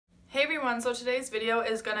everyone, so today's video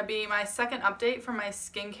is going to be my second update for my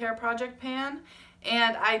skincare project pan,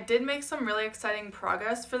 and I did make some really exciting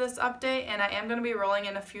progress for this update, and I am going to be rolling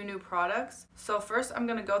in a few new products. So first I'm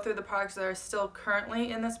going to go through the products that are still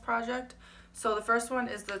currently in this project. So the first one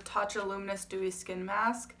is the Tatcha Luminous Dewy Skin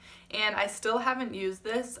Mask, and I still haven't used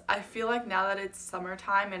this. I feel like now that it's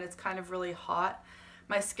summertime and it's kind of really hot,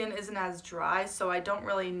 my skin isn't as dry, so I don't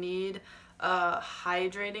really need a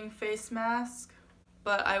hydrating face mask.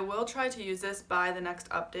 But I will try to use this by the next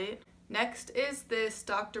update. Next is this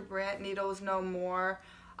Dr. Brandt Needles No More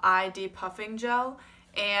Eye Depuffing Gel,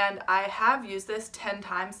 and I have used this 10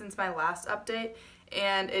 times since my last update,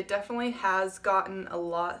 and it definitely has gotten a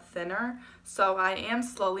lot thinner. So I am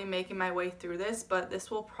slowly making my way through this, but this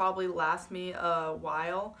will probably last me a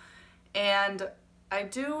while. And I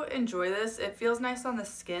do enjoy this. It feels nice on the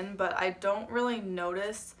skin, but I don't really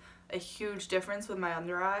notice a huge difference with my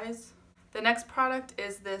under eyes. The next product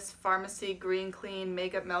is this Farmacy Green Clean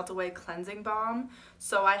Makeup Melt Away Cleansing Balm.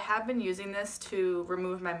 So I have been using this to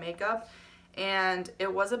remove my makeup, and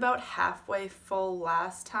it was about halfway full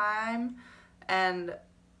last time, and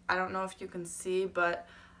I don't know if you can see, but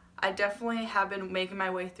I definitely have been making my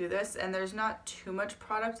way through this, and there's not too much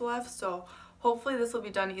product left, so hopefully this will be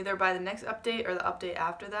done either by the next update or the update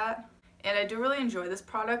after that. And I do really enjoy this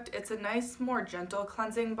product. It's a nice, more gentle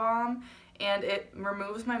cleansing balm, and it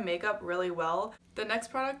removes my makeup really well. The next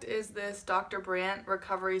product is this Dr. Brandt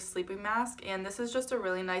Recovery Sleeping Mask, and this is just a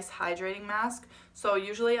really nice hydrating mask. So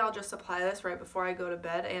usually I'll just apply this right before I go to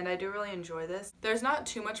bed, and I do really enjoy this. There's not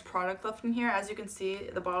too much product left in here. As you can see,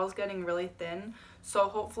 the bottle's getting really thin, so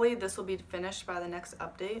hopefully this will be finished by the next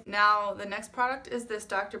update. Now, the next product is this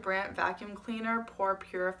Dr. Brandt Vacuum Cleaner Pore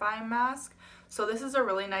Purifying Mask. So this is a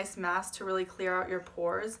really nice mask to really clear out your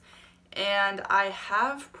pores, and I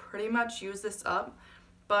have pretty much used this up,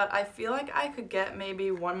 but I feel like I could get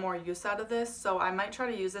maybe one more use out of this, so I might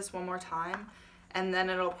try to use this one more time and then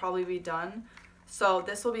it'll probably be done. So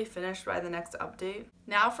this will be finished by the next update.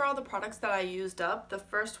 Now for all the products that I used up, the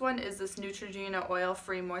first one is this Neutrogena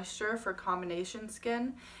Oil-Free Moisture for combination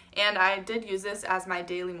skin, and I did use this as my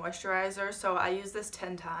daily moisturizer, so I used this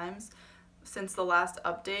 10 times since the last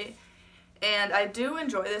update. And I do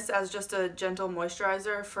enjoy this as just a gentle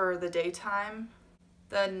moisturizer for the daytime.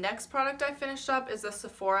 The next product I finished up is the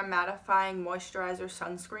Sephora Mattifying Moisturizer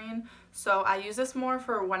Sunscreen. So I use this more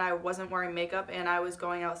for when I wasn't wearing makeup and I was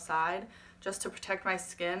going outside, just to protect my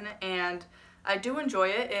skin, and I do enjoy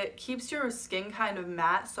it. It keeps your skin kind of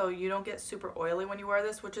matte, so you don't get super oily when you wear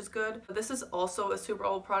this, which is good. This is also a super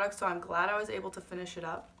old product, so I'm glad I was able to finish it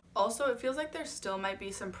up. Also, it feels like there still might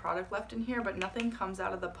be some product left in here, but nothing comes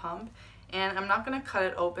out of the pump. And I'm not going to cut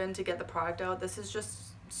it open to get the product out. This is just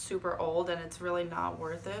super old and it's really not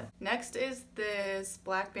worth it. Next is this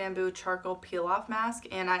Black Bamboo Charcoal Peel Off Mask,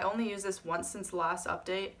 and I only used this once since the last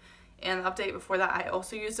update. And the update before that I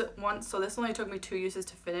also used it once, so this only took me 2 uses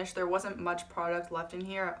to finish. There wasn't much product left in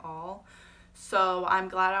here at all, so I'm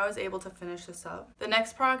glad I was able to finish this up. The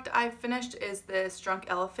next product I finished is this Drunk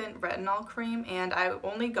Elephant Retinol Cream, and I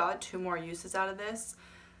only got 2 more uses out of this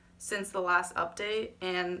since the last update,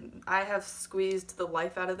 and I have squeezed the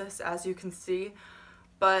life out of this, as you can see.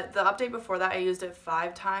 But the update before that I used it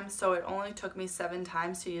 5 times, so it only took me 7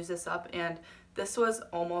 times to use this up, and this was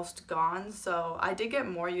almost gone, so I did get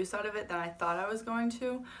more use out of it than I thought I was going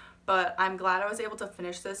to, but I'm glad I was able to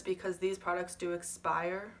finish this because these products do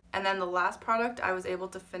expire. And then the last product I was able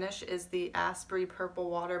to finish is the Asprey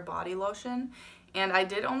Purple Water Body Lotion, and I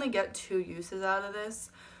did only get 2 uses out of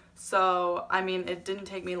this. So, I mean, it didn't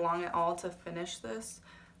take me long at all to finish this,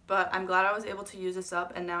 but I'm glad I was able to use this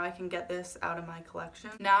up, and now I can get this out of my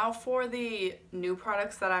collection. Now for the new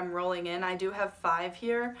products that I'm rolling in, I do have 5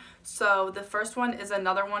 here. So the first one is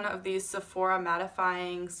another one of these Sephora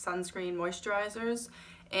Mattifying Sunscreen Moisturizers,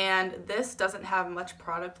 and this doesn't have much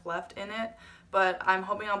product left in it, but I'm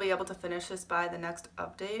hoping I'll be able to finish this by the next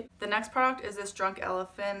update. The next product is this Drunk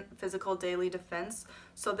Elephant Physical Daily Defense.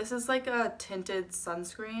 So this is like a tinted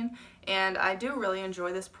sunscreen, and I do really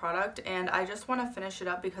enjoy this product, and I just want to finish it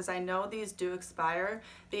up because I know these do expire.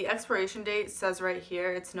 The expiration date says right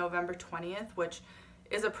here it's November 20th, which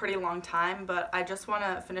is a pretty long time, but I just want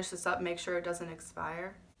to finish this up, make sure it doesn't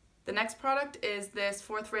expire. The next product is this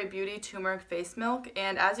Fourth Ray Beauty Turmeric Face Milk,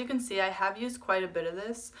 and as you can see I have used quite a bit of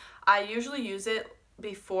this. I usually use it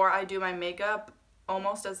before I do my makeup,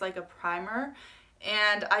 almost as like a primer,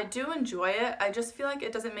 and I do enjoy it. I just feel like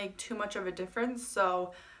it doesn't make too much of a difference,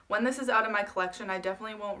 so when this is out of my collection I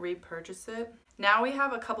definitely won't repurchase it. Now we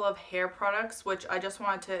have a couple of hair products which I just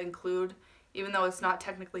wanted to include even though it's not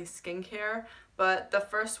technically skincare. But the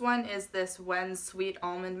first one is this When Sweet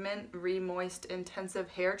Almond Mint Re-Moist Intensive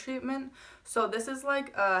Hair Treatment. So this is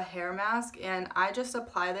like a hair mask, and I just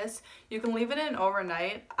apply this. You can leave it in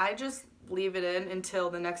overnight. I just leave it in until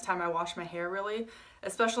the next time I wash my hair, really.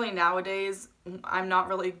 Especially nowadays, I'm not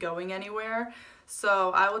really going anywhere.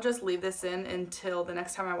 So I will just leave this in until the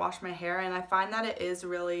next time I wash my hair, and I find that it is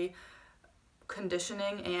really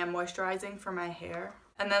conditioning and moisturizing for my hair.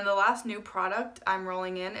 And then the last new product I'm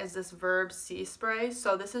rolling in is this Verb Seaspray.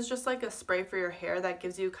 So this is just like a spray for your hair that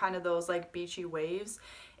gives you kind of those like beachy waves.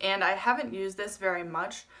 And I haven't used this very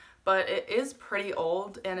much, but it is pretty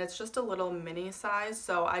old and it's just a little mini size,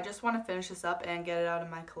 so I just want to finish this up and get it out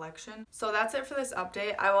of my collection. So that's it for this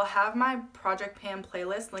update. I will have my Project Pan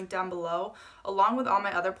playlist linked down below along with all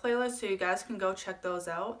my other playlists, so you guys can go check those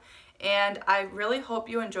out. And I really hope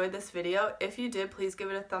you enjoyed this video. If you did, please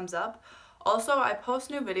give it a thumbs up. Also, I post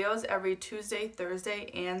new videos every Tuesday, Thursday,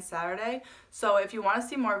 and Saturday. So if you want to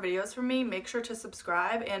see more videos from me, make sure to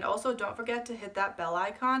subscribe. And also don't forget to hit that bell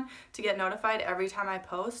icon to get notified every time I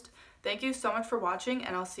post. Thank you so much for watching,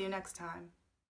 and I'll see you next time.